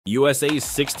USA's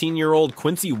 16-year-old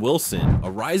Quincy Wilson,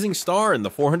 a rising star in the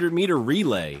 400-meter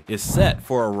relay, is set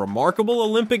for a remarkable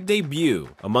Olympic debut.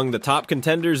 Among the top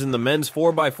contenders in the men's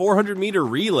 4x400-meter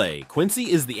relay,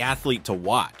 Quincy is the athlete to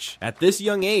watch. At this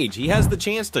young age, he has the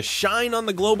chance to shine on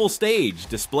the global stage,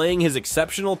 displaying his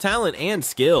exceptional talent and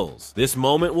skills. This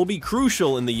moment will be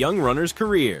crucial in the young runner's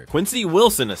career. Quincy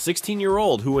Wilson, a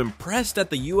 16-year-old who impressed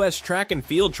at the US track and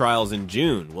field trials in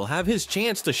June, will have his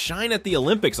chance to shine at the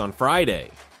Olympics on Friday.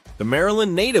 The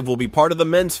Maryland native will be part of the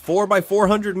men's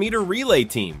 4x400-meter relay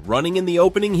team, running in the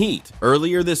opening heat.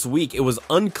 Earlier this week, it was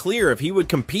unclear if he would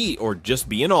compete or just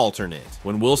be an alternate.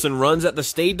 When Wilson runs at the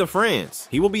Stade de France,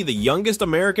 he will be the youngest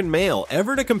American male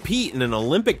ever to compete in an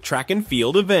Olympic track and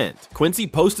field event. Quincy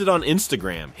posted on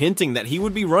Instagram, hinting that he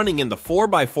would be running in the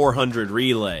 4x400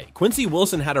 relay. Quincy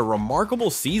Wilson had a remarkable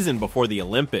season before the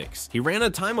Olympics. He ran a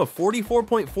time of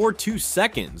 44.42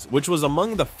 seconds, which was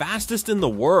among the fastest in the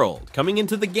world. Coming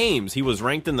into the game, he was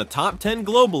ranked in the top 10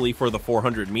 globally for the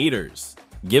 400 meters.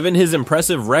 Given his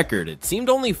impressive record, it seemed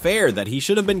only fair that he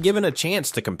should have been given a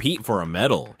chance to compete for a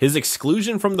medal. His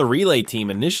exclusion from the relay team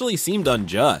initially seemed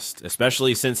unjust,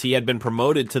 especially since he had been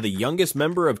promoted to the youngest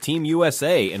member of Team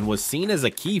USA and was seen as a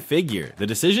key figure. The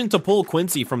decision to pull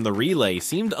Quincy from the relay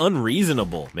seemed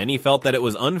unreasonable. Many felt that it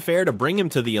was unfair to bring him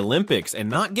to the Olympics and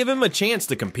not give him a chance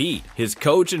to compete. His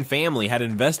coach and family had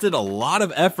invested a lot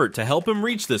of effort to help him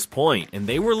reach this point, and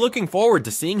they were looking forward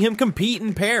to seeing him compete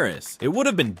in Paris. It would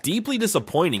have been deeply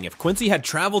disappointing if Quincy had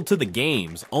traveled to the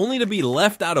games, only to be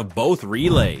left out of both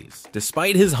relays.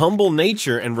 Despite his humble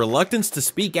nature and reluctance to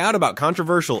speak out about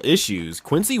controversial issues,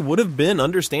 Quincy would have been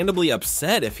understandably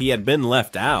upset if he had been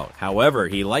left out. However,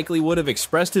 he likely would have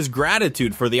expressed his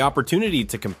gratitude for the opportunity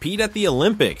to compete at the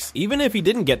Olympics, even if he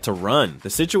didn't get to run. The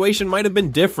situation might have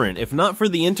been different if not for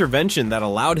the intervention that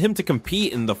allowed him to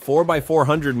compete in the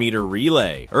 4x400-meter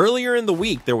relay. Earlier in the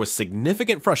week, there was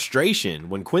significant frustration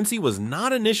when Quincy was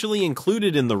not initially included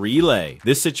in the relay.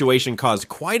 This situation caused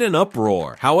quite an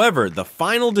uproar. However, the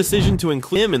final decision to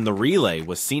include him in the relay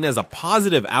was seen as a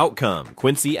positive outcome.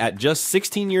 Quincy, at just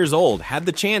 16 years old, had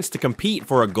the chance to compete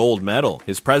for a gold medal.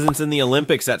 His presence in the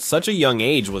Olympics at such a young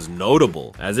age was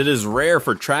notable, as it is rare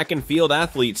for track and field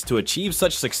athletes to achieve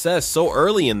such success so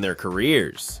early in their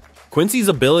careers. Quincy's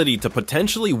ability to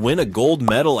potentially win a gold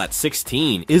medal at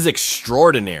 16 is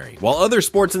extraordinary. While other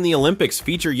sports in the Olympics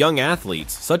feature young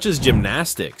athletes, such as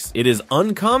gymnastics, it is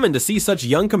uncommon to see such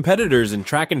young competitors in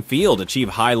track and field achieve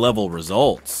high-level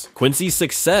results. Quincy's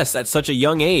success at such a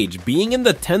young age, being in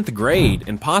the 10th grade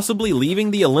and possibly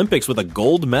leaving the Olympics with a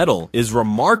gold medal, is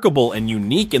remarkable and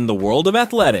unique in the world of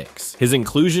athletics. His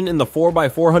inclusion in the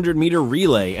 4x400-meter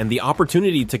relay and the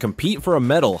opportunity to compete for a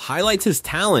medal highlights his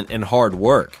talent and hard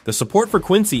work. The support for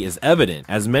Quincy is evident,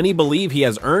 as many believe he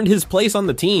has earned his place on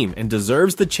the team and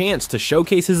deserves the chance to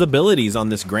showcase his abilities on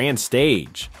this grand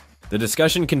stage. The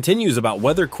discussion continues about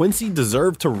whether Quincy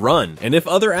deserved to run, and if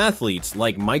other athletes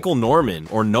like Michael Norman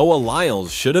or Noah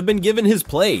Lyles should have been given his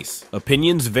place.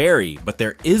 Opinions vary, but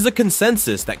there is a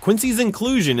consensus that Quincy's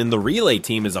inclusion in the relay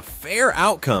team is a fair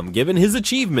outcome given his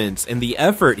achievements and the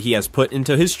effort he has put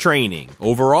into his training.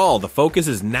 Overall, the focus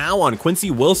is now on Quincy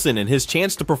Wilson and his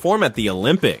chance to perform at the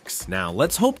Olympics. Now,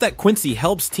 let's hope that Quincy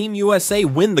helps Team USA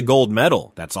win the gold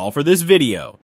medal. That's all for this video.